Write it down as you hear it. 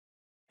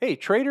Hey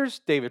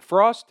traders, David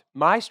Frost,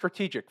 my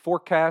strategic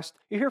forecast.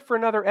 You're here for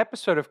another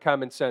episode of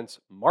Common Sense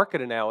Market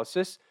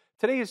Analysis.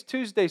 Today is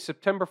Tuesday,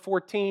 September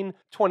 14,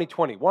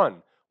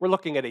 2021. We're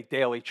looking at a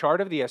daily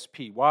chart of the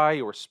SPY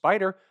or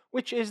Spider,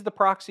 which is the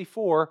proxy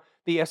for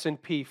the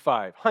S&P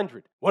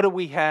 500. What do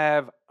we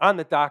have on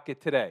the docket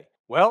today?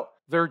 Well,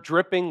 they're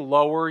dripping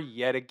lower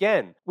yet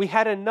again. We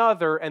had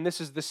another, and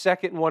this is the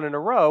second one in a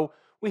row,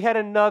 we had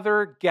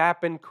another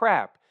gap and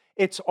crap.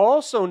 It's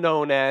also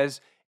known as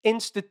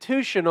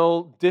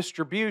institutional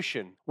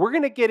distribution. We're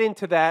going to get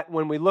into that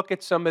when we look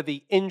at some of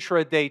the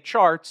intraday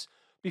charts.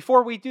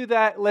 Before we do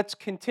that, let's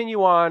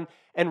continue on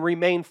and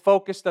remain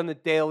focused on the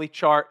daily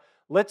chart.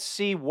 Let's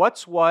see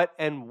what's what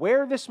and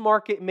where this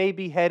market may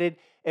be headed.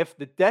 If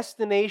the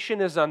destination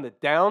is on the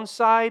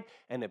downside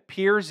and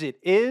appears it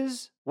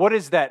is, what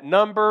is that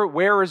number?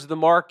 Where is the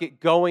market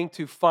going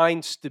to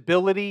find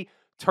stability,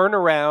 turn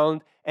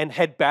around, and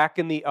head back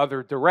in the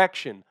other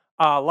direction?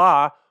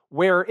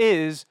 Where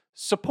is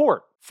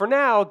support? For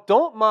now,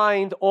 don't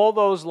mind all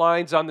those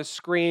lines on the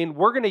screen.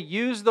 We're going to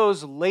use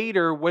those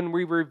later when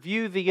we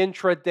review the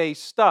intraday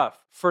stuff.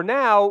 For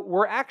now,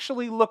 we're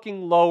actually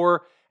looking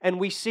lower, and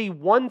we see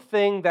one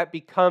thing that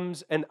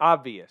becomes an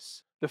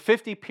obvious. The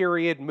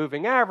 50-period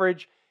moving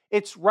average,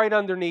 it's right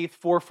underneath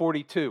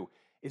 442.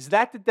 Is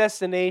that the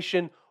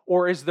destination,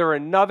 or is there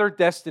another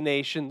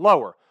destination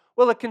lower?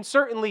 Well, it can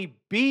certainly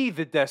be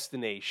the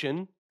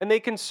destination, and they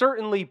can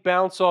certainly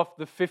bounce off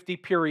the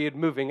 50-period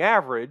moving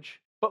average.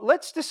 But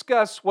let's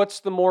discuss what's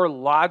the more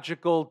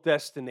logical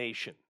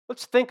destination.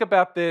 Let's think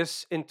about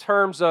this in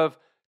terms of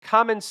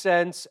common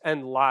sense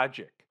and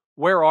logic.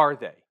 Where are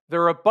they?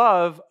 They're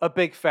above a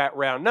big fat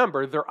round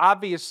number. They're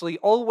obviously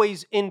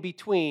always in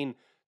between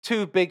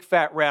two big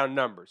fat round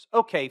numbers.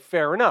 Okay,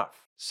 fair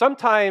enough.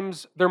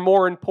 Sometimes they're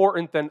more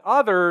important than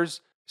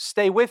others.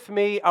 Stay with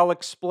me, I'll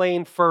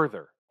explain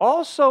further.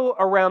 Also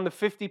around the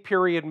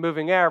 50-period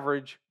moving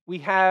average, we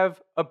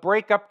have a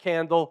breakup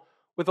candle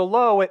with a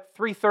low at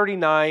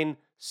 339.71.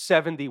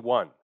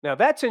 Now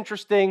that's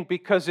interesting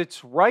because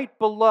it's right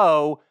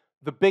below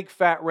the big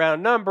fat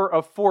round number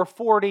of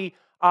 440,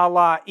 a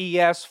la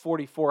ES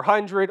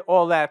 4400,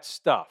 all that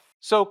stuff.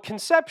 So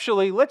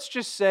conceptually, let's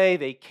just say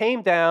they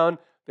came down,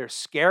 they're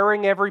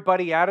scaring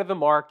everybody out of the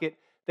market,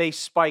 they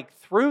spike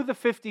through the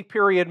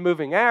 50-period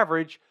moving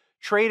average.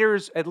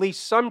 Traders, at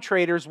least some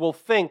traders, will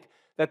think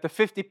that the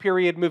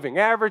 50-period moving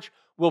average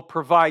will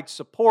provide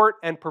support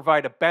and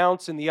provide a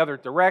bounce in the other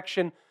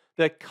direction.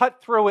 They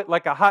cut through it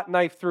like a hot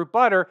knife through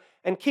butter.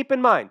 And keep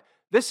in mind,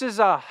 this is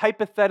a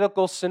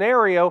hypothetical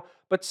scenario,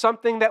 but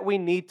something that we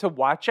need to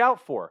watch out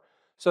for.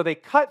 So they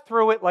cut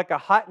through it like a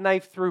hot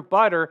knife through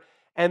butter,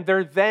 and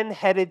they're then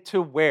headed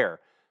to where?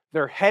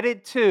 They're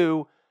headed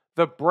to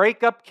the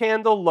breakup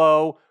candle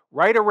low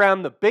right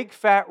around the big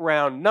fat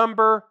round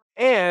number.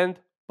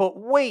 But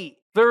wait,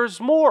 there's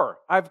more.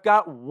 I've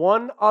got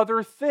one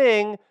other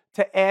thing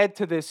to add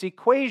to this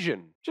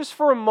equation. Just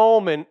for a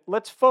moment,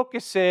 let's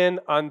focus in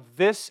on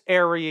this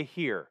area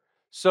here.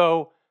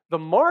 So the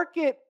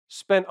market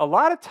spent a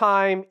lot of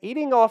time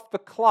eating off the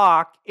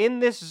clock in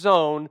this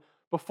zone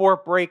before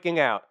breaking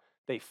out.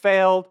 They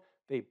failed,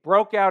 they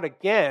broke out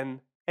again,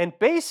 and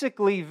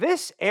basically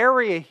this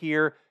area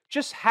here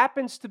just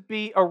happens to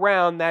be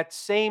around that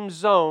same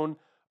zone,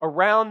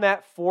 around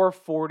that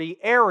 440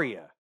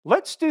 area.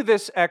 Let's do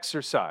this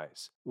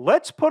exercise.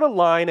 Let's put a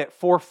line at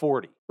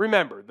 440.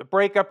 Remember, the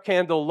breakup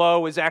candle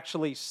low is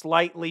actually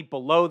slightly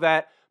below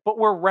that, but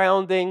we're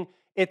rounding.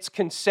 It's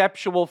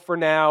conceptual for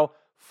now.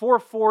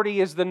 440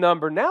 is the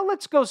number. Now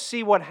let's go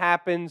see what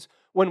happens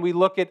when we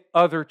look at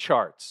other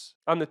charts.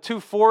 On the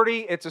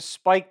 240, it's a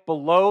spike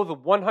below the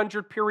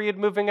 100-period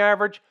moving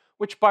average,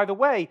 which, by the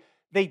way,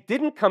 they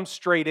didn't come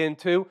straight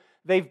into.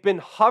 They've been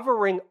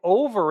hovering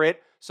over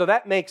it, so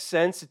that makes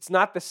sense. It's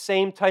not the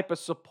same type of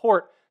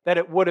support that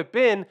it would have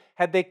been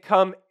had they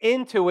come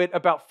into it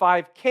about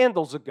 5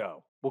 candles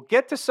ago. We'll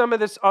get to some of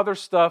this other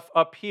stuff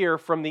up here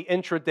from the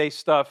intraday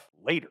stuff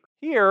later.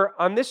 Here,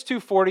 on this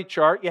 240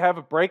 chart, you have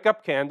a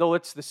breakup candle.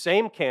 It's the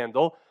same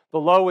candle. The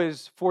low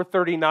is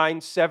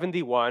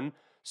 439.71.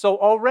 So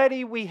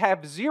already we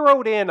have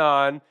zeroed in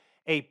on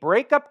a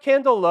breakup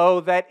candle low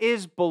that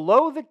is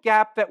below the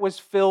gap that was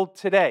filled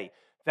today.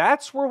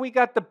 That's where we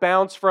got the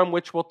bounce from,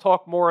 which we'll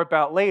talk more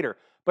about later.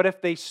 But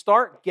if they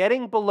start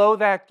getting below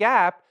that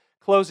gap,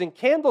 closing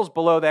candles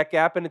below that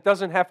gap, and it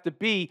doesn't have to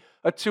be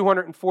a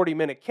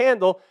 240-minute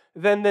candle,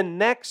 then the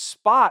next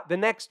spot, the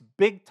next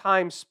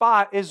big-time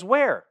spot is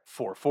where?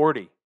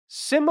 440.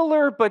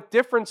 Similar but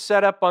different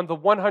setup on the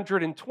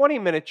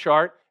 120-minute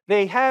chart.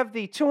 They have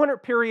the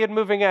 200-period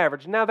moving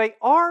average. Now, they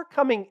are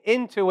coming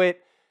into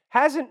it,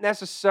 hasn't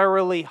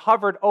necessarily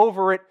hovered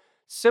over it,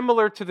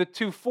 similar to the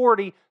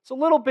 240. It's a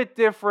little bit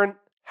different.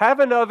 Have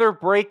another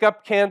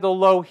breakup candle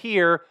low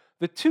here.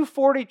 The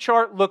 240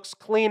 chart looks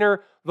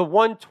cleaner. The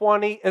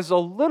 120 is a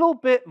little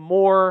bit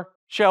more,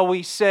 shall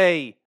we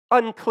say,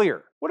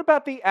 unclear. What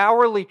about the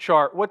hourly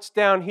chart? What's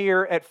down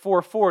here at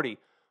 440?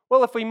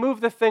 Well, if we move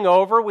the thing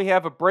over, we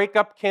have a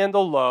breakup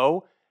candle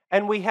low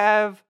And we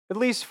have, at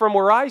least from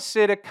where I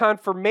sit, a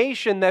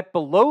confirmation that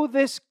below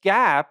this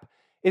gap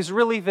is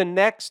really the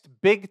next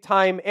big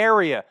time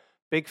area.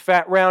 Big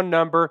fat round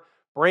number,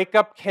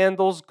 breakup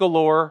candles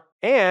galore.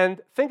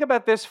 And think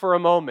about this for a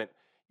moment.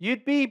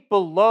 You'd be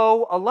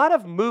below a lot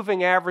of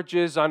moving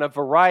averages on a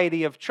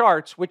variety of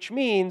charts, which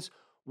means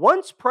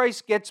once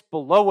price gets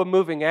below a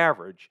moving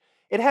average,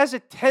 it has a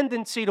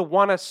tendency to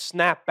want to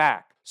snap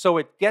back. So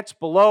it gets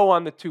below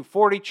on the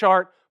 240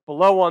 chart,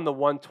 below on the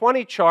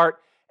 120 chart,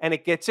 and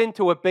it gets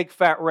into a big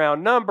fat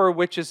round number,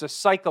 which is a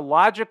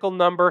psychological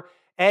number.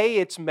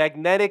 It's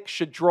magnetic,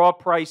 should draw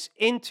price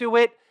into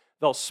it.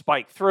 They'll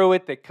spike through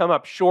it. They come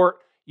up short.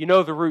 You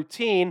know the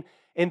routine.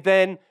 And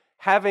then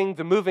having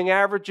the moving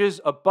averages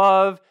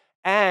above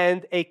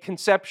and a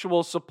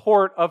conceptual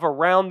support of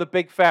around the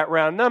big fat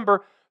round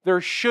number,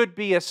 there should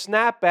be a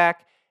snapback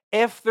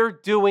if they're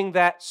doing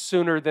that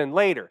sooner than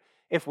later.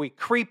 If we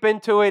creep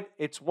into it,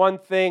 it's one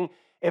thing.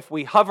 If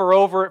we hover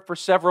over it for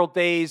several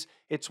days,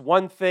 it's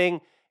one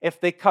thing. If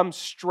they come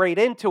straight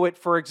into it,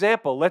 for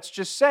example, let's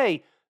just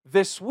say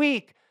this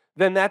week,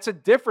 then that's a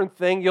different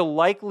thing. You'll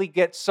likely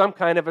get some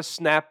kind of a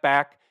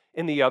snapback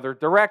in the other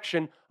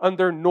direction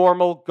under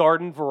normal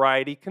garden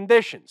variety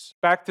conditions.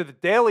 Back to the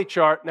daily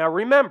chart. Now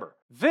remember,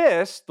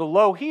 the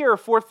low here,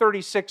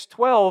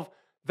 436.12,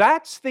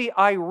 that's the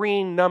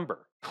Irene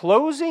number.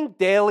 Closing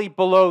daily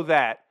below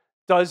that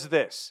does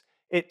this.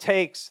 It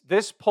takes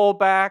this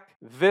pullback,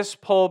 and this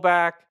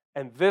pullback,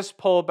 and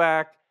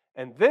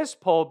this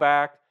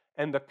pullback,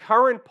 and the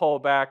current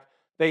pullback.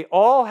 They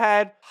all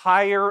had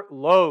higher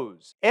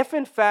lows. If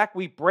in fact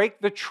we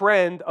break the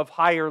trend of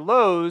higher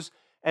lows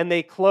and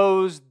they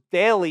close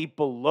daily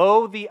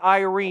below the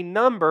Irene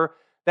number,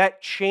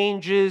 that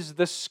changes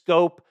the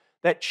scope,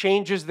 that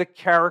changes the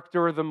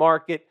character of the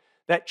market,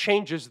 that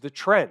changes the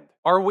trend.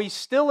 Are we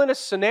still in a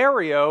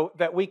scenario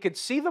that we could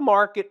see the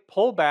market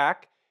pull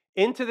back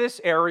into this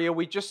area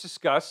we just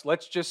discussed?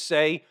 Let's just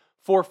say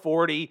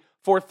 440,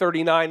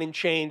 439 and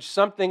change,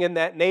 something in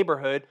that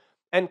neighborhood.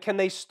 And can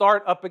they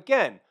start up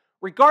again?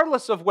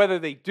 Regardless of whether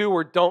they do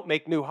or don't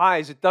make new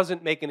highs, it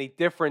doesn't make any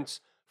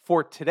difference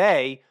for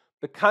today.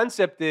 The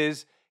concept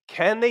is,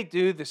 can they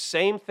do the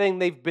same thing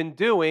they've been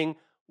doing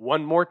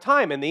one more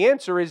time? And the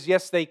answer is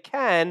yes, they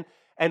can.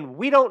 And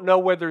we don't know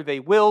whether they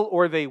will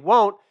or they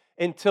won't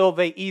until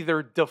they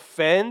either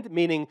defend,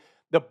 meaning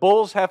the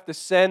bulls have to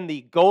send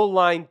the goal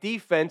line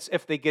defense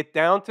if they get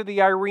down to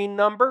the Irene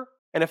number.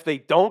 And if they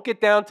don't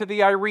get down to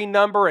the Irene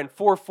number and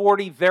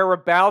 440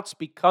 thereabouts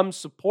becomes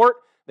support,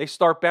 they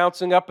start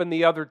bouncing up in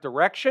the other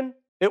direction.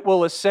 It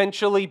will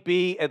essentially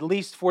be, at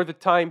least for the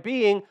time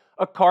being,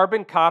 a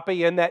carbon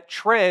copy, and that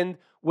trend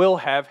will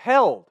have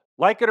held.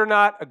 Like it or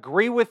not,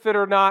 agree with it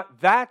or not,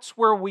 that's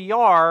where we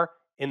are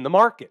in the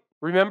market.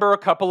 Remember a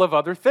couple of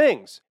other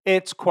things.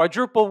 It's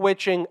quadruple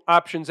witching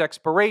options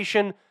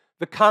expiration.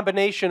 The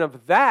combination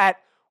of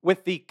that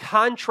with the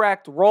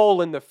contract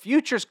roll in the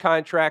futures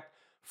contract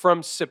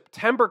from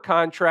September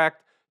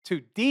contract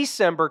to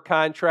December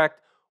contract,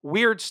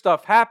 weird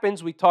stuff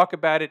happens. We talk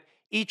about it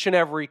each and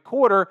every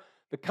quarter.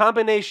 The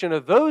combination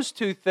of those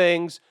two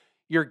things,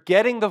 you're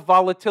getting the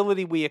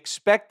volatility we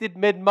expected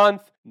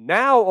mid-month.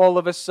 Now, all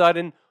of a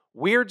sudden,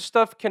 weird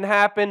stuff can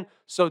happen.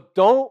 So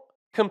don't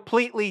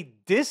completely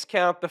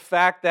discount the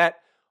fact that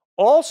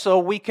also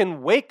we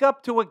can wake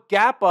up to a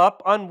gap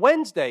up on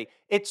Wednesday.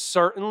 It's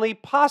certainly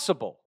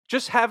possible.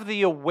 Just have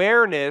the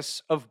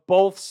awareness of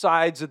both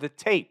sides of the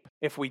tape.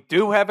 If we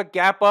do have a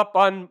gap up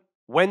on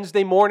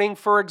Wednesday morning,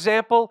 for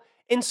example,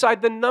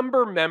 inside the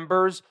number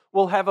members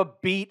will have a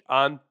beat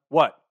on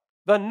what?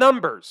 The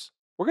numbers.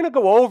 We're going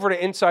to go over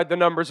to inside the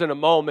numbers in a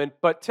moment,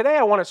 but today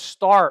I want to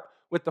start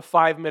with the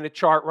 5-minute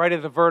chart. Right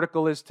at the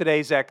vertical is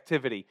today's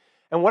activity.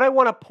 And what I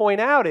want to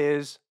point out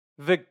is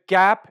the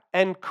gap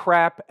and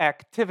crap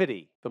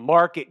activity. The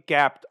market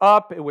gapped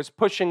up. It was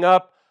pushing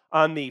up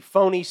on the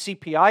phony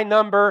CPI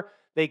number.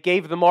 They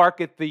gave the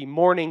market the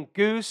morning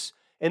goose,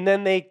 and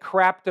then they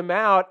crapped them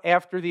out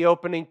after the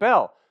opening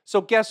bell.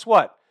 So guess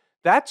what?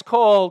 That's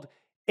called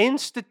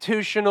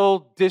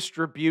institutional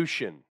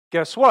distribution.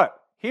 Guess what?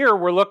 Here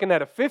we're looking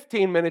at a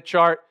 15-minute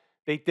chart.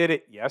 They did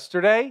it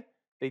yesterday.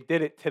 They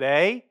did it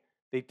today.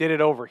 They did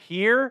it over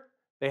here.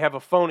 They have a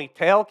phony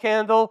tail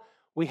candle.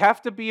 We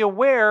have to be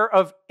aware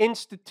of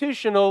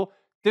institutional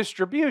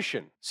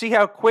distribution. See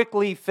how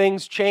quickly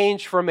things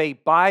change from a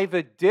buy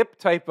the dip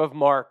type of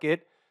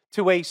market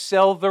to a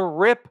sell the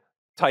rip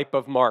type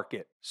of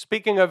market.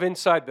 Speaking of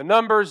inside the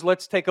numbers,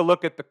 let's take a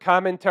look at the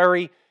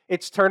commentary.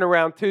 It's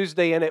Turnaround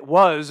Tuesday, and it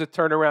was a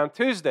Turnaround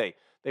Tuesday.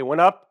 They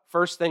went up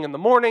first thing in the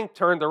morning,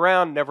 turned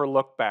around, never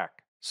looked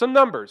back. Some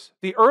numbers.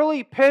 The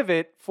early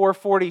pivot,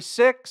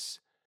 446,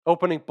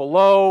 opening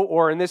below,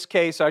 or in this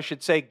case, I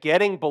should say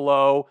getting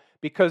below,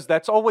 because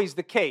that's always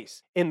the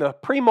case. In the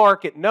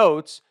pre-market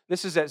notes,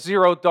 this is at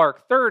 0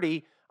 dark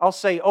 30, I'll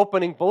say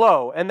opening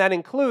below, and that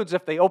includes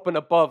if they open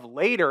above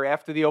later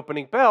after the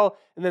opening bell,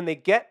 and then they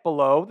get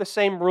below, the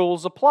same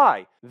rules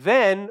apply.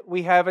 Then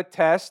we have a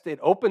test. It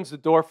opens the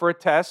door for a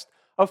test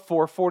of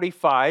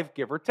 445,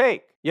 give or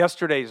take.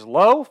 Yesterday's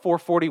low,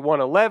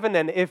 441.11,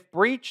 and if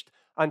breached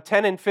on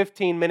 10 and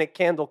 15-minute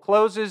candle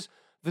closes,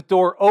 the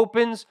door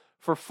opens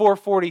for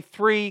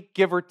 443,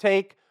 give or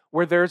take,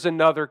 where there's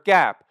another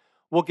gap.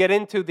 We'll get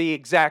into the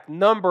exact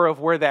number of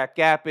where that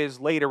gap is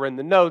later in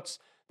the notes.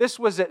 This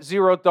was at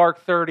 0 dark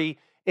 30.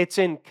 It's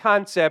in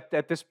concept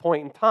at this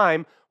point in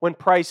time when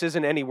price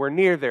isn't anywhere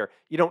near there.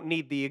 You don't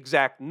need the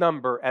exact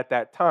number at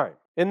that time.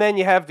 And then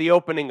you have the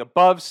opening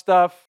above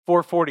stuff.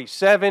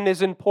 447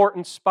 is an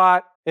important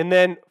spot. And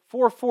then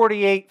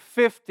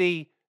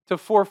 448.50 to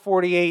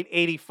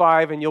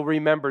 448.85. And you'll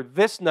remember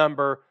this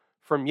number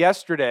from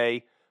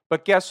yesterday.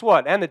 But guess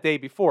what? And the day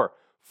before.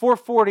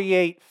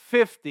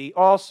 448.50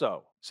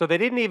 also. So they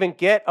didn't even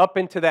get up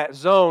into that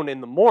zone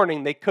in the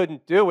morning. They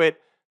couldn't do it.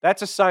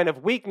 That's a sign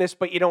of weakness,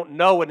 but you don't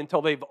know it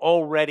until they've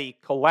already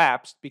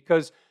collapsed,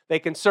 because they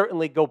can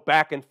certainly go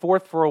back and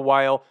forth for a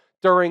while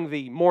during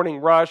the morning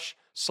rush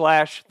 /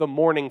 the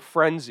morning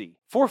frenzy.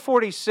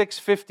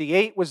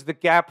 446.58 was the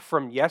gap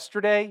from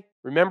yesterday.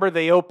 Remember,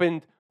 they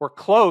opened or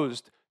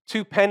closed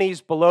 2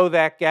 pennies below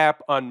that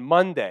gap on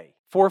Monday.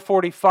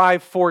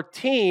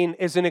 445.14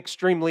 is an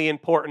extremely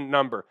important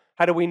number.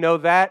 How do we know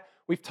that?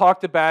 We've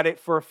talked about it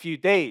for a few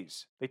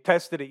days. They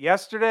tested it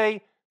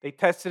yesterday, they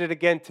tested it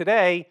again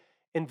today,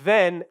 and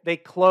then they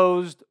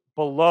closed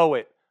below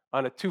it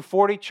on a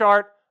 240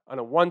 chart, on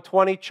a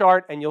 120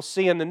 chart, and you'll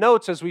see in the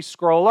notes as we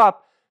scroll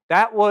up,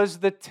 that was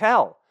the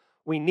tell.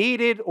 We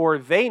needed, or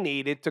they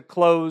needed, to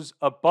close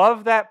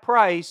above that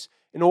price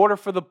in order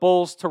for the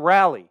bulls to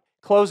rally.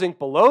 Closing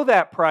below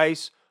that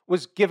price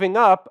was giving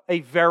up a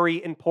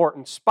very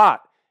important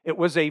spot. It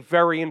was a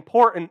very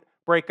important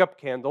breakup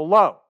candle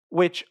low,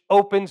 which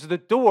opens the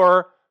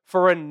door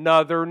for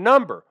another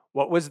number.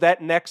 What was that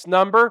next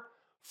number?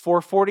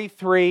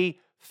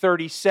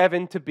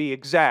 443.37 to be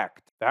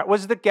exact. That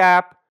was the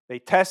gap. They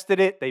tested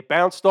it. They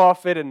bounced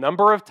off it a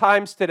number of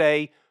times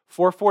today.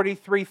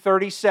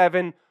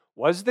 443.37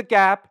 was the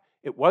gap.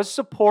 It was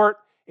support.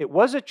 It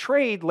was a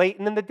trade late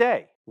in the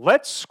day.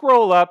 Let's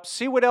scroll up,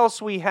 see what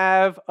else we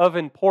have of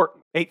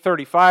importance.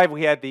 8:35,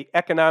 we had the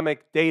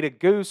economic data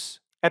goose.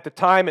 At the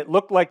time, it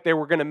looked like they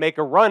were going to make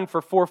a run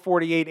for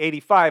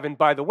 448.85. And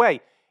by the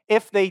way,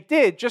 if they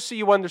did, just so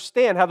you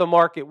understand how the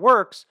market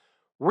works,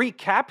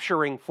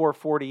 recapturing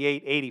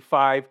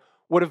 448.85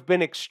 would have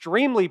been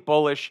extremely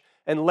bullish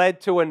and led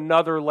to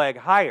another leg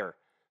higher.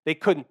 They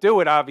couldn't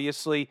do it,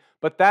 obviously,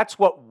 but that's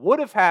what would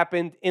have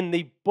happened in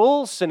the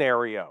bull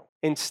scenario.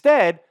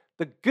 Instead,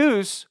 the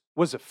goose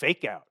was a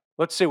fake out.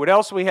 Let's see what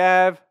else we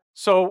have.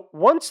 So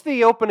once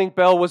the opening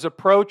bell was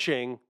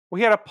approaching,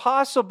 we had a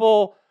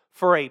possible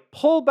for a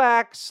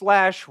pullback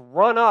 /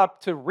 run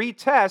up to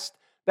retest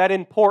that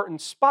important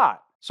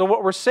spot. So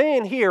what we're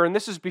saying here, and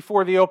this is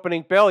before the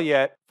opening bell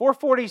yet,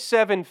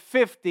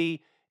 447.50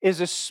 is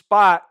a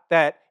spot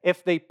that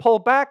if they pull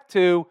back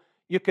to,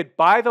 you could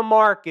buy the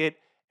market,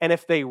 and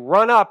if they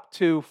run up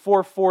to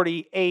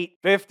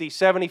 448.50,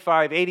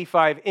 75,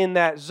 85 in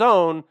that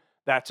zone,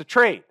 that's a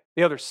trade.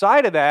 The other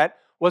side of that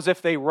was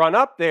if they run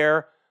up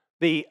there,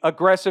 the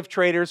aggressive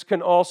traders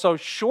can also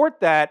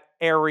short that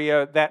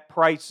area, that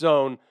price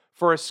zone,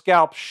 for a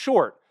scalp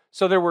short.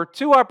 So there were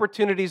 2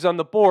 opportunities on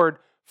the board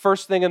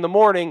first thing in the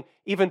morning,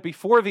 even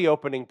before the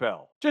opening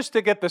bell, just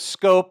to get the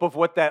scope of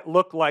what that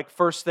looked like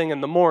first thing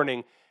in the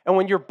morning. And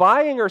when you're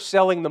buying or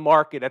selling the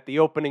market at the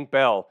opening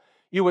bell,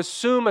 you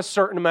assume a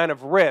certain amount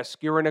of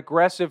risk. You're an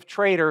aggressive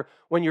trader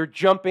when you're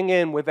jumping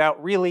in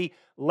without really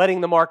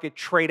letting the market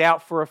trade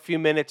out for a few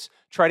minutes,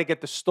 try to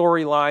get the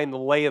storyline, the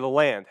lay of the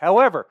land.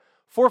 However,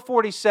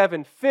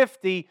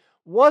 447.50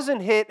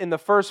 wasn't hit in the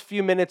first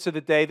few minutes of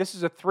the day. This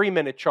is a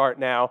 3-minute chart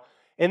now.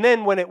 And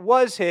then when it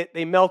was hit,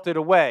 they melted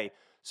away.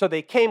 So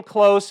they came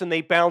close and they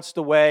bounced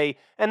away,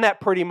 and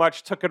that pretty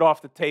much took it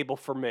off the table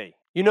for me.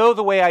 You know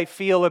the way I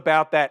feel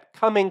about that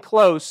coming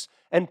close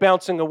and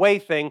bouncing away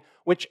thing,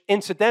 which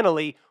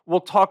incidentally we'll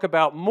talk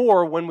about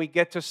more when we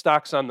get to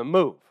stocks on the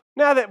move.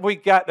 Now that we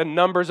got the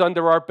numbers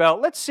under our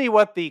belt, let's see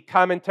what the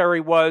commentary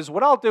was.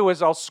 What I'll do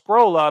is I'll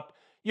scroll up.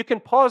 You can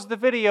pause the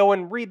video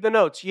and read the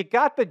notes. You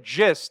got the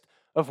gist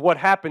of what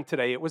happened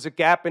today. It was a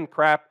gap in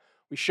crap.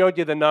 We showed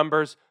you the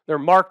numbers. They're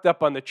marked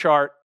up on the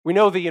chart. We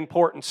know the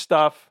important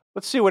stuff.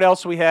 Let's see what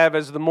else we have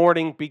as the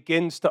morning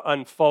begins to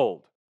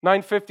unfold.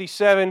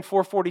 957,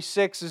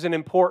 446 is an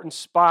important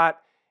spot.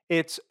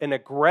 It's an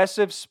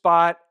aggressive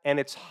spot, and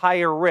it's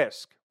higher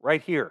risk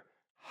right here.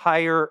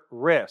 Higher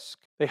risk.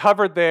 They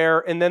hovered there,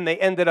 and then they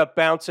ended up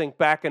bouncing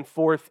back and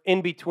forth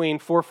in between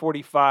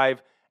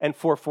 445 and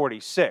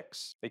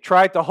 446. They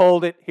tried to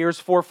hold it. Here's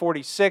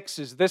 446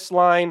 is this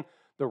line.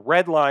 The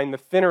red line, the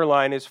thinner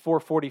line, is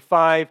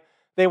 445.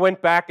 They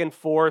went back and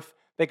forth.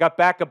 They got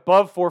back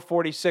above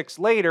 446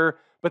 later,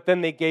 but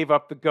then they gave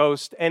up the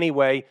ghost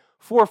anyway.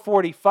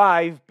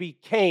 445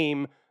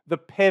 became the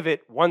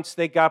pivot once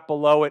they got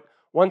below it,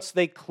 once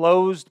they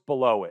closed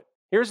below it.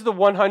 Here's the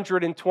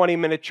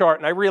 120-minute chart,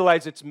 and I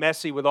realize it's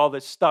messy with all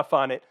this stuff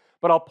on it,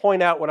 but I'll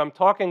point out what I'm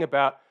talking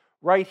about.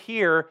 Right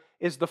here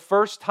is the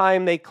first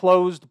time they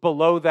closed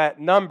below that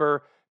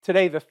number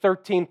today, the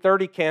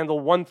 1330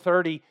 candle,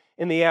 1:30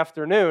 in the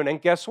afternoon.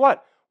 And guess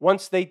what?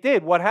 Once they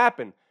did, what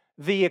happened?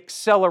 The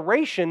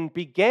acceleration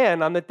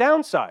began on the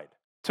downside.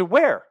 To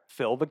where?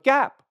 Fill the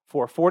gap,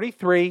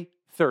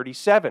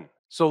 443.37.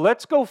 So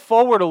let's go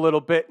forward a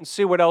little bit and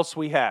see what else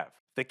we have.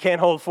 If they can't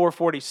hold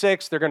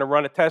 446, they're going to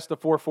run a test of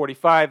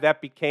 445.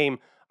 That became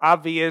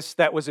obvious.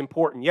 That was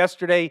important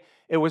yesterday.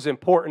 It was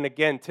important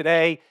again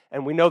today.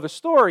 And we know the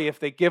story. If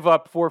they give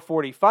up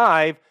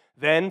 445,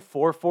 then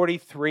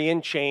 443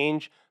 and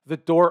change, the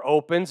door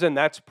opens, and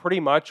that's pretty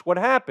much what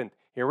happened.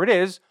 Here it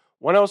is,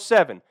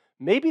 107.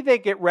 Maybe they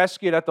get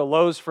rescued at the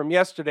lows from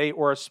yesterday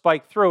or a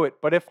spike through it,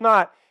 but if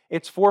not,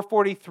 it's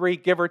 443,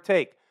 give or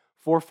take.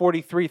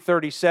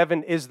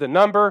 443.37 is the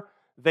number.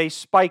 They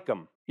spike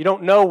them. You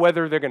don't know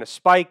whether they're going to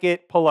spike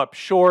it, pull up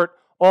short,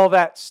 all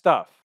that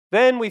stuff.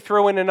 Then we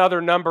threw in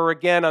another number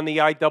again on the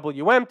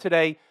IWM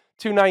today,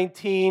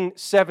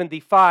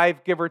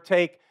 219.75, give or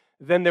take.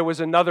 Then there was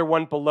another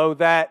one below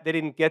that. They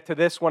didn't get to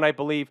this one, I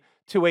believe,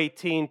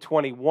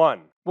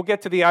 218.21. We'll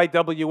get to the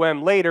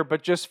IWM later,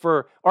 but just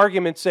for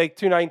argument's sake,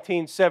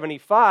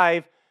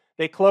 219.75,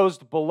 they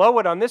closed below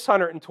it on this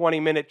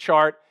 120-minute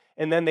chart,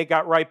 and then they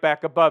got right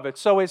back above it.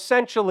 So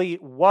essentially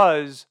it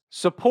was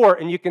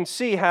support, and you can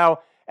see how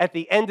at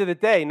the end of the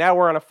day, now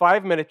we're on a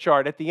 5-minute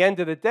chart, at the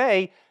end of the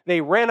day, they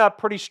ran up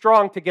pretty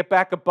strong to get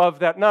back above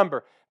that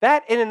number.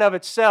 That in and of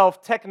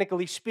itself,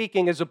 technically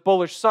speaking, is a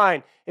bullish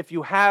sign. If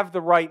you have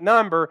the right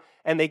number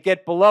and they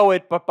get below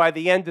it, but by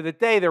the end of the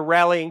day, they're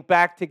rallying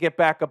back to get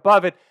back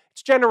above it,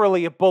 it's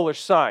generally a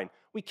bullish sign.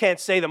 We can't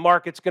say the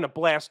market's going to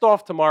blast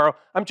off tomorrow.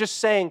 I'm just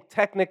saying,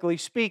 technically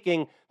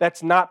speaking,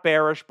 that's not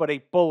bearish, but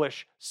a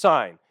bullish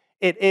sign.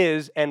 It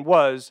is and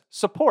was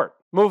support.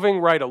 Moving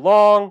right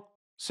along,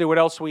 see what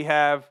else we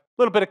have. A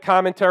little bit of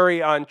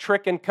commentary on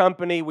Trick and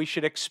Company. We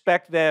should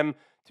expect them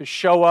to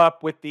show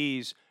up with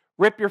these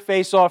rip your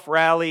face off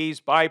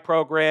rallies, buy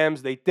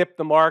programs. They dip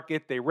the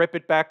market. They rip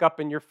it back up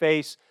in your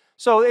face.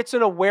 So it's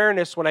an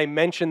awareness when I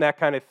mention that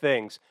kind of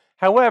things.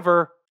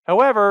 However,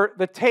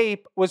 the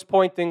tape was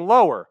pointing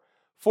lower,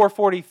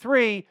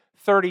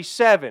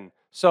 443.37.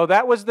 So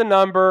that was the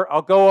number.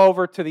 I'll go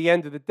over to the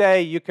end of the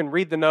day. You can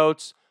read the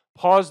notes,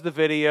 pause the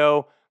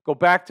video, go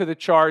back to the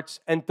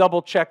charts, and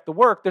double check the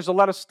work. There's a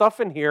lot of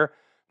stuff in here.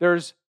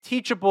 There's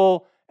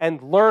teachable and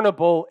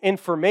learnable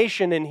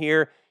information in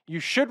here. You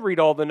should read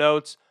all the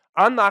notes.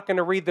 I'm not going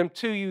to read them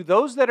to you.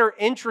 Those that are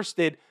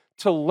interested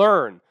to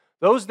learn,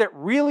 those that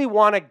really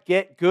want to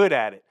get good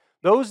at it,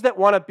 those that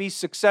want to be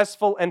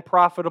successful and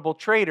profitable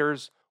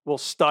traders will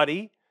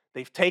study.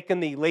 They've taken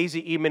the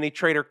Lazy E-mini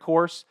Trader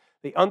course.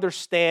 They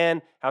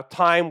understand how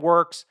time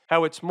works,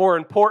 how it's more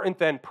important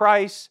than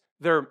price.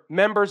 They're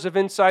members of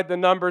Inside the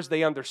Numbers.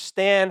 They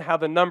understand how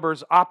the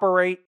numbers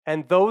operate.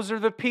 And those are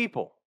the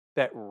people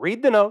that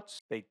read the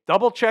notes. They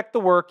double check the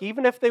work,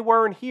 even if they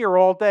weren't here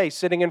all day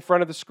sitting in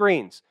front of the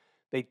screens.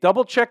 They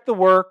double check the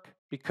work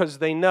because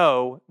they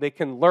know they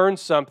can learn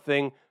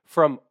something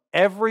from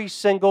every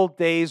single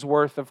day's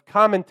worth of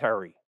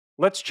commentary.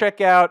 Let's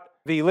check out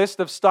the list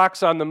of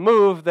stocks on the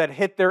move that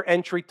hit their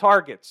entry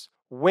targets.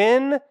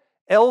 When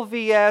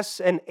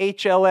LVS and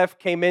HLF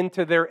came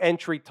into their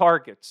entry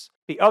targets,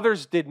 the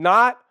others did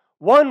not.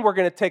 One, we're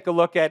going to take a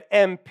look at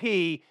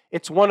MP.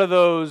 It's one of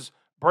those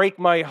break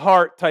my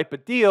heart type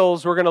of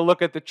deals. We're going to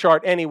look at the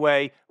chart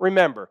anyway.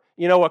 Remember,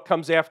 you know what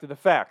comes after the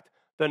fact.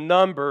 The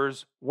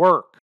numbers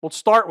work. We'll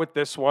start with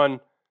this one.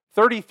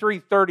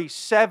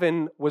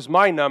 33.37 was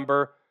my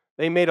number.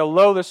 They made a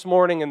low this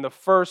morning in the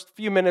first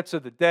few minutes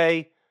of the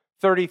day.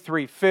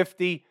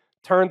 33.50,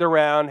 turned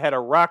around, had a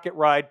rocket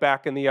ride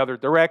back in the other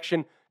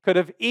direction. Could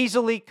have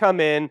easily come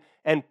in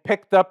and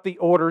picked up the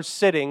orders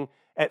sitting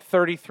at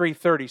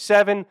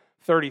 33.37,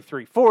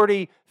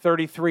 33.40,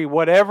 33,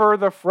 whatever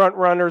the front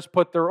runners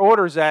put their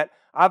orders at.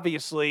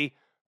 Obviously,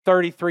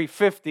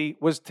 33.50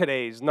 was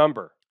today's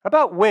number. How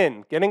about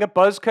Wynn? Getting a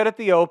buzz cut at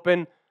the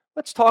open.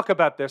 Let's talk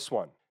about this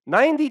one.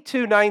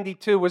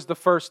 92.92 was the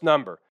first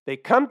number. They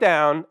come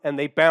down and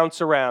they bounce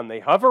around.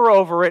 They hover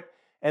over it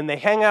and they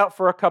hang out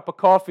for a cup of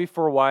coffee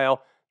for a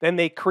while. Then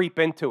they creep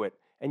into it.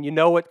 And you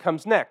know what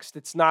comes next.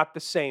 It's not the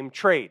same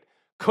trade.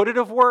 Could it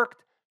have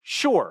worked?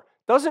 Sure.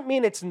 Doesn't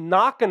mean it's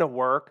not going to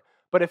work.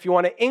 But if you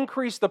want to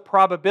increase the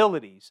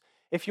probabilities,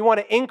 if you want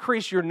to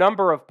increase your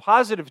number of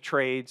positive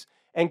trades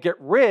and get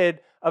rid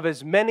of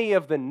as many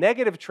of the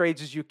negative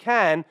trades as you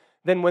can,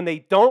 then when they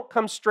don't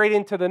come straight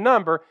into the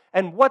number,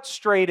 and what's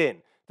straight in?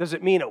 Does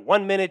it mean a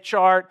 1-minute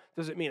chart?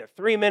 Does it mean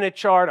a 3-minute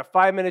chart, a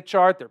 5-minute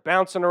chart? They're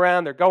bouncing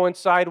around, they're going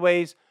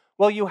sideways.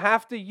 Well, you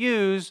have to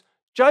use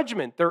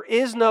judgment. There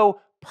is no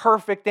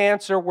perfect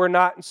answer. We're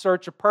not in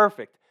search of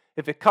perfect.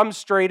 If it comes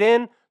straight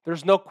in,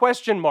 there's no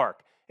question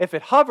mark. If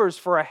it hovers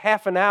for a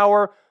half an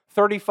hour,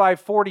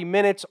 35, 40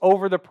 minutes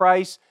over the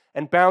price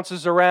and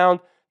bounces around,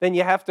 then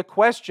you have to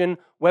question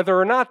whether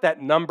or not that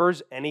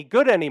number's any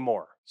good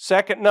anymore.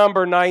 Second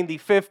number,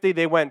 90.50,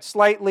 they went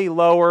slightly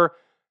lower,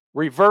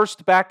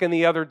 reversed back in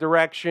the other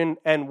direction,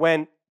 and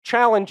went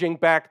challenging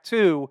back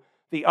to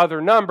the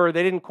other number.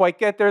 They didn't quite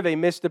get there. They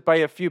missed it by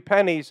a few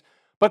pennies.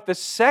 But the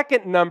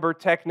second number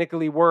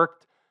technically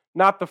worked,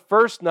 not the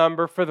first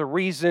number, for the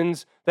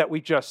reasons that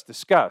we just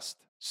discussed.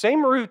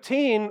 Same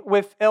routine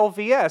with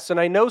LVS, and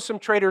I know some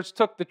traders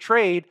took the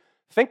trade.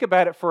 Think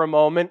about it for a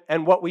moment,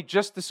 and what we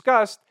just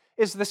discussed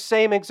is the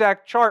same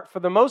exact chart for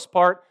the most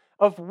part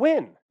of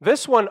Wynn.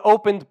 This one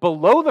opened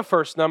below the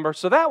first number,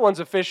 so that one's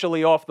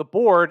officially off the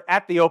board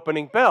at the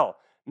opening bell.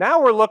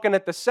 Now we're looking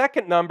at the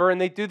second number,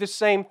 and they do the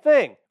same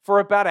thing. For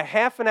about a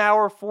half an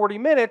hour, 40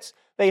 minutes,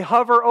 they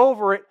hover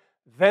over it,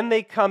 then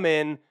they come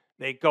in,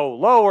 they go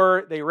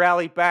lower, they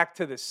rally back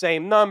to the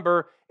same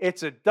number.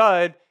 It's a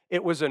dud.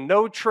 It was a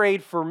no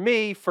trade for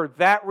me for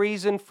that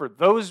reason, for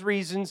those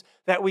reasons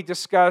that we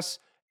discuss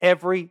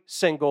every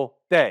single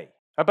day.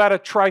 About a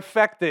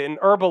trifecta in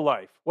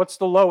Herbalife. What's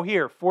the low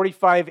here?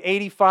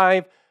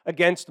 45.85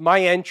 against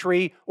my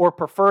entry or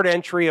preferred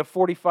entry of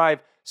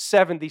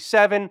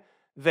 45.77.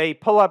 They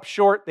pull up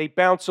short, they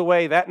bounce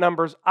away. That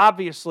number's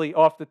obviously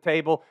off the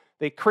table.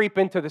 They creep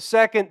into the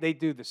second. They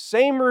do the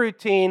same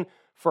routine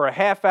for a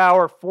half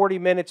hour, 40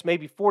 minutes,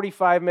 maybe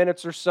 45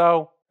 minutes or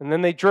so, and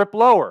then they drip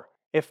lower.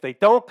 If they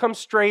don't come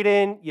straight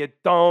in, you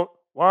don't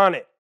want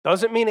it.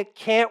 Doesn't mean it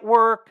can't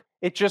work.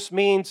 It just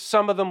means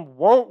some of them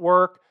won't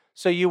work.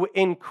 So you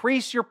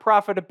increase your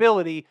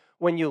profitability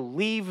when you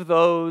leave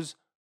those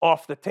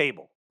off the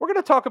table. We're going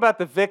to talk about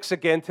the VIX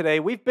again today.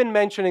 We've been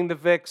mentioning the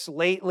VIX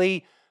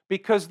lately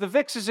because the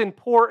VIX is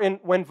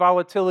important when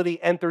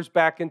volatility enters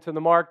back into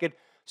the market.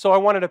 So I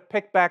wanted to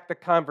pick back the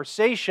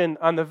conversation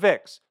on the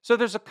VIX. So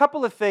there's a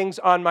couple of things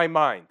on my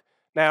mind.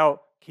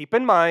 Now, keep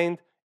in mind,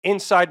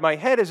 inside my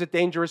head is a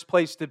dangerous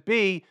place to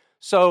be.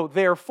 So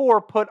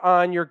therefore, put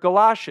on your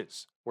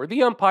galoshes. We're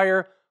the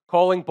umpire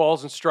calling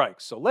balls and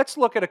strikes. So let's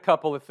look at a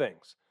couple of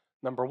things.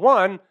 Number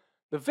one,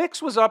 the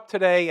VIX was up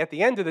today at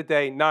the end of the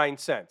day 9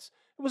 cents.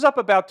 It was up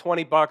about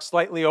 $20,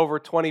 slightly over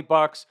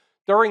 $20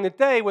 during the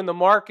day when the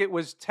market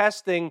was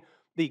testing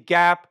the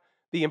gap,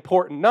 the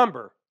important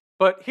number.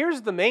 But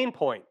here's the main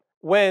point.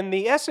 When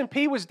the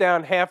S&P was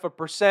down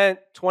 0.5%,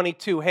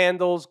 22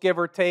 handles, give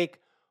or take,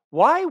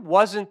 why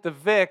wasn't the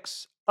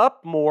VIX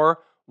up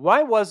more?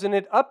 Why wasn't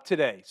it up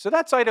today? So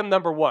that's item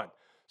number one.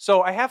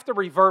 So I have to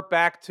revert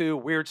back to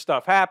weird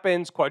stuff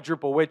happens,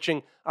 quadruple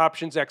witching,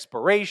 options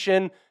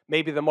expiration.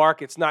 Maybe the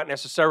market's not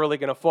necessarily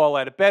going to fall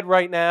out of bed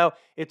right now.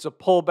 It's a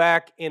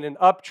pullback in an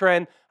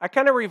uptrend. I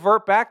kind of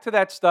revert back to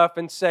that stuff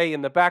and say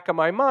in the back of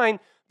my mind,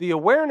 the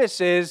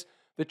awareness is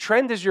the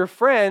trend is your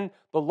friend.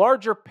 The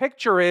larger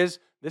picture is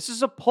this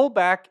is a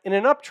pullback in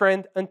an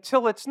uptrend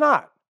until it's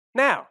not.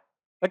 Now,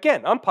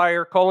 again,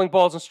 umpire calling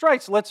balls and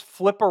strikes. Let's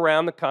flip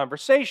around the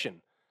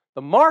conversation.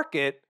 The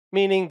market,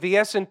 meaning the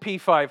S&P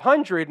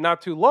 500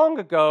 not too long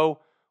ago,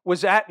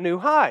 was at new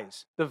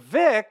highs. The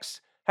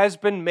VIX has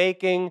been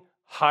making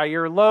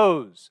higher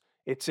lows.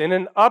 It's in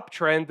an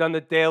uptrend on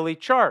the daily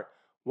chart.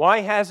 Why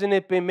hasn't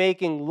it been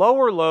making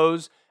lower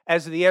lows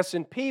as the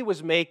S&P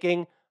was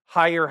making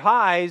higher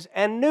highs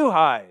and new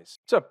highs?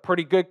 It's a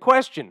pretty good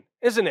question,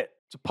 isn't it?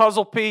 It's a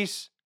puzzle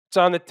piece. It's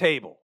on the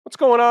table. What's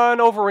going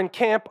on over in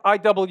Camp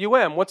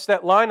IWM? What's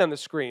that line on the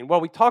screen? Well,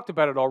 we talked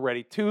about it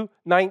already.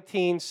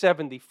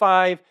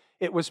 219.75.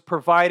 It was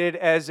provided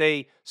as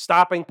a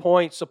stopping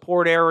point,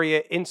 support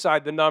area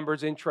inside the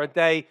numbers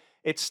intraday.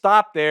 It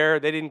stopped there.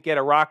 They didn't get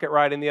a rocket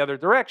ride in the other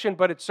direction,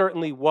 but it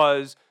certainly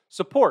was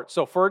support.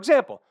 So, for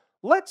example,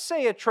 let's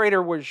say a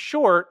trader was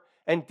short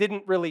and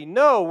didn't really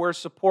know where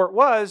support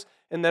was,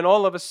 and then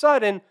all of a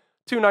sudden,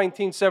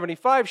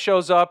 219.75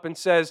 shows up and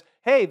says,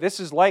 hey, this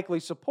is likely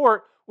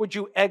support. Would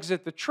you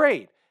exit the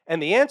trade?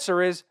 And the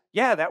answer is,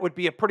 yeah, that would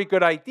be a pretty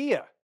good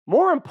idea.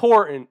 More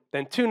important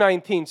than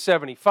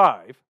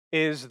 219.75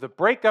 is the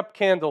breakup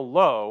candle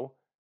low.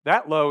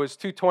 That low is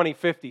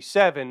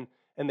 220.57,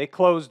 and they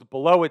closed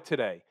below it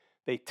today.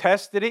 They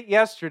tested it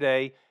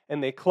yesterday,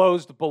 and they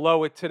closed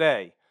below it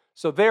today.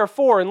 So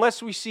therefore,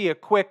 unless we see a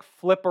quick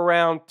flip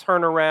around,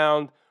 turn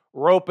around,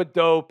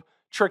 rope-a-dope,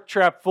 trick,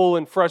 trap, fool,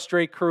 and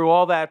frustrate crew,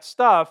 all that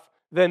stuff,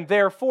 then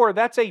therefore,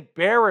 that's a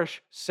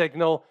bearish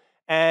signal,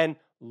 and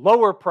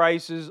lower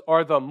prices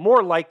are the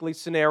more likely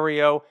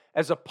scenario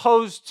as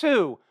opposed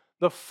to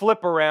the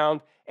flip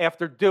around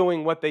after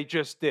doing what they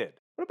just did.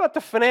 What about the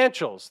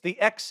financials, the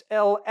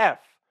XLF?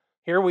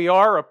 Here we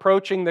are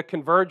approaching the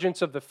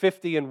convergence of the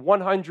 50 and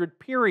 100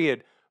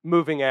 period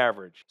moving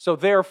average. So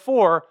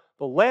therefore,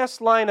 the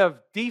last line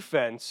of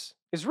defense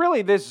is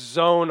really this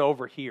zone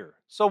over here.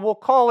 So we'll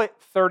call it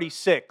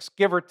 36,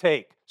 give or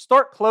take.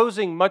 Start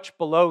closing much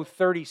below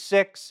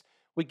 36.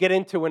 We get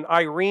into an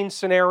Irene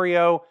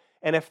scenario,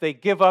 and if they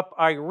give up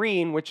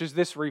Irene, which is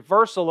this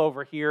reversal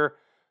over here,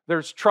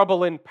 there's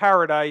trouble in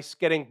paradise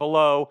getting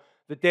below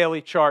the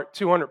daily chart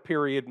 200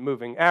 period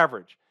moving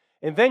average.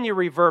 And then you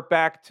revert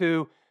back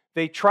to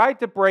they tried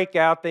to break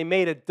out, they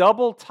made a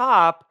double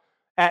top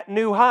at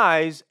new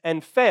highs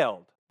and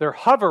failed. They're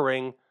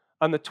hovering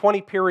on the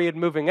 20 period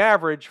moving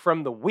average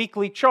from the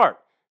weekly chart.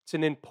 It's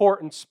an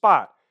important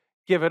spot.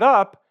 Give it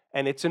up,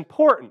 and it's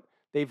important.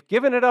 They've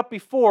given it up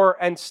before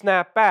and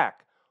snapped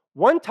back.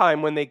 One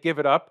time when they give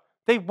it up,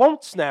 they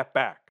won't snap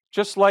back.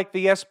 Just like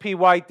the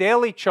SPY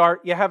daily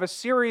chart, you have a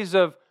series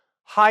of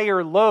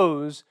higher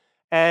lows,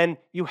 and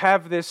you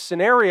have this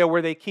scenario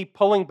where they keep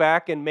pulling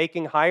back and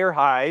making higher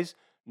highs,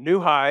 new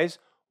highs.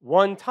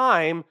 One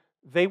time,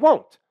 they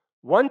won't.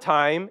 One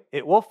time,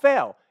 it will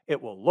fail.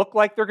 It will look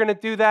like they're going to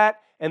do that,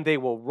 and they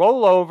will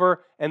roll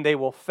over, and they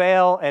will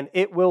fail, and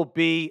it will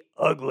be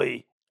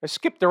ugly. I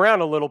skipped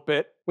around a little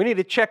bit. We need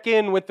to check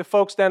in with the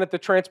folks down at the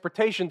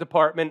transportation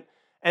department,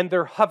 and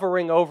they're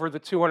hovering over the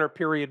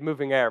 200-period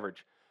moving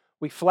average.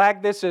 We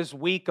flagged this as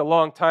weak a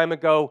long time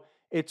ago.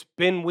 It's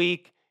been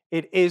weak.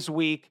 It is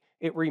weak.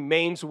 It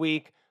remains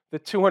weak. The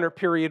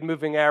 200-period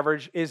moving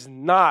average is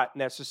not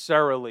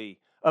necessarily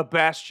a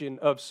bastion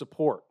of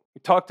support. We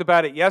talked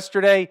about it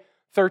yesterday,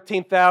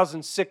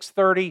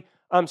 13,630.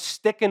 I'm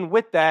sticking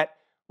with that.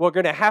 We're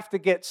going to have to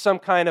get some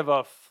kind of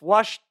a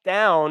flush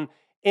down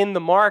in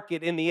the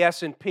market, in the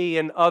S&P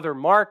and other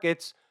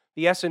markets.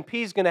 The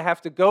S&P is going to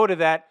have to go to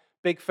that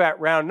big fat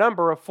round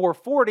number of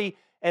 440,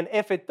 and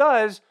if it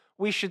does,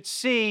 we should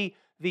see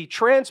the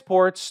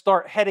transports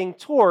start heading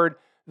toward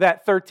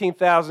that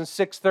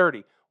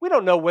 13,630. We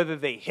don't know whether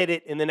they hit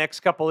it in the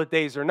next couple of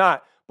days or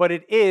not, but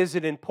it is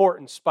an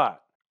important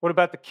spot. What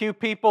about the Q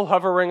people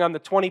hovering on the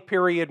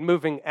 20-period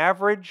moving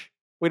average?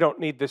 We don't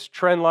need this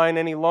trend line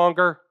any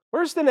longer.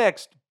 Where's the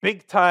next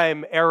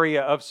big-time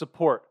area of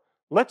support?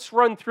 Let's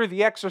run through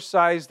the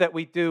exercise that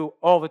we do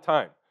all the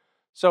time.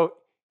 So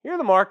here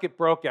the market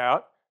broke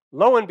out.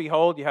 Lo and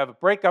behold, you have a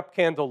breakup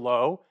candle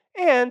low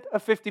and a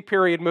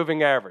 50-period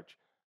moving average.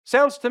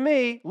 Sounds to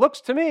me,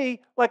 looks to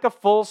me like a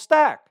full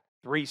stack.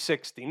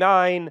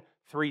 369,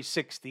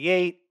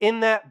 368,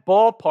 in that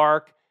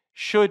ballpark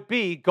should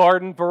be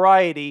garden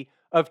variety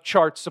of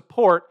chart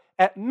support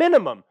at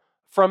minimum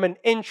from an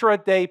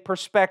intraday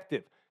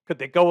perspective. Could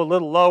they go a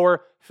little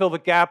lower, fill the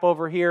gap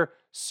over here?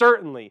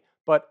 Certainly,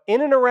 but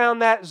in and around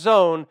that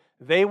zone,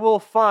 they will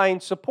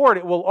find support.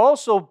 It will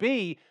also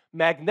be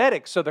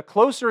magnetic, so the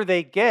closer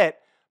they get,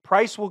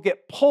 price will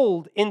get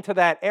pulled into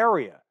that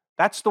area.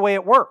 That's the way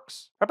it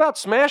works. How about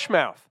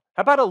Smashmouth?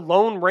 How about a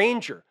Lone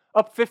Ranger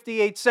up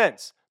 58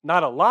 cents?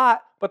 Not a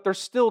lot, but they're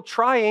still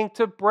trying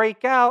to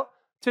break out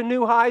to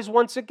new highs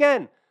once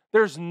again.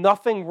 There's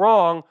nothing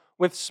wrong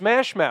with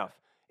Smashmouth.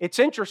 It's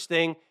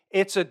interesting.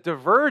 It's a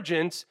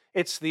divergence.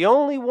 It's the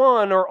only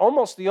one, or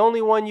almost the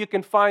only one you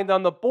can find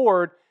on the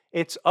board.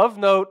 It's of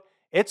note.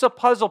 It's a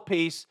puzzle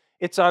piece.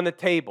 It's on the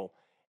table.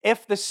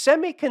 If the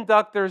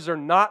semiconductors are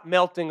not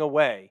melting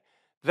away,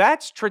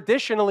 that's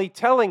traditionally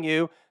telling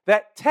you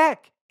that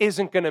tech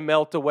isn't going to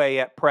melt away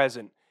at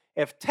present.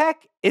 If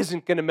tech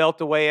isn't going to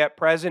melt away at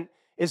present,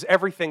 is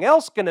everything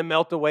else going to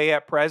melt away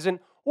at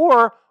present?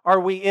 Or are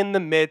we in the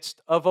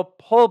midst of a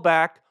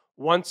pullback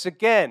once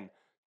again?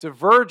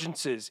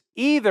 Divergences.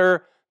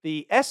 Either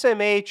the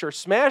SMH or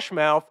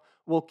Smashmouth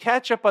will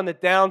catch up on the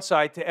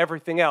downside to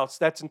everything else.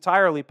 That's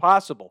entirely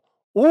possible.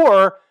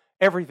 Or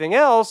everything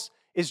else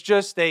is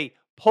just a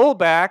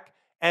pullback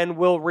and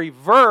will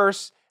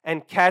reverse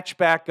and catch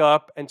back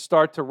up and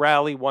start to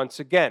rally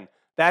once again.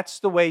 That's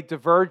the way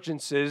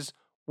divergences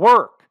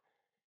work.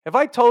 Have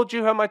I told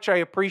you how much I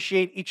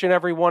appreciate each and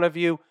every one of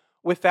you?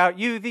 Without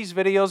you, these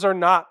videos are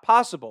not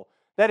possible.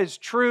 That is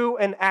true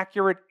and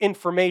accurate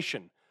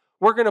information.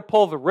 We're going to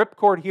pull the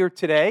ripcord here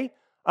today.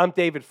 I'm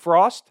David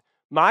Frost,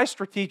 my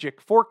strategic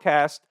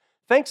forecast.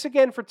 Thanks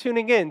again for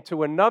tuning in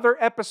to another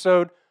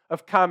episode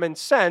of Common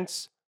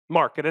Sense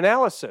Market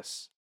Analysis.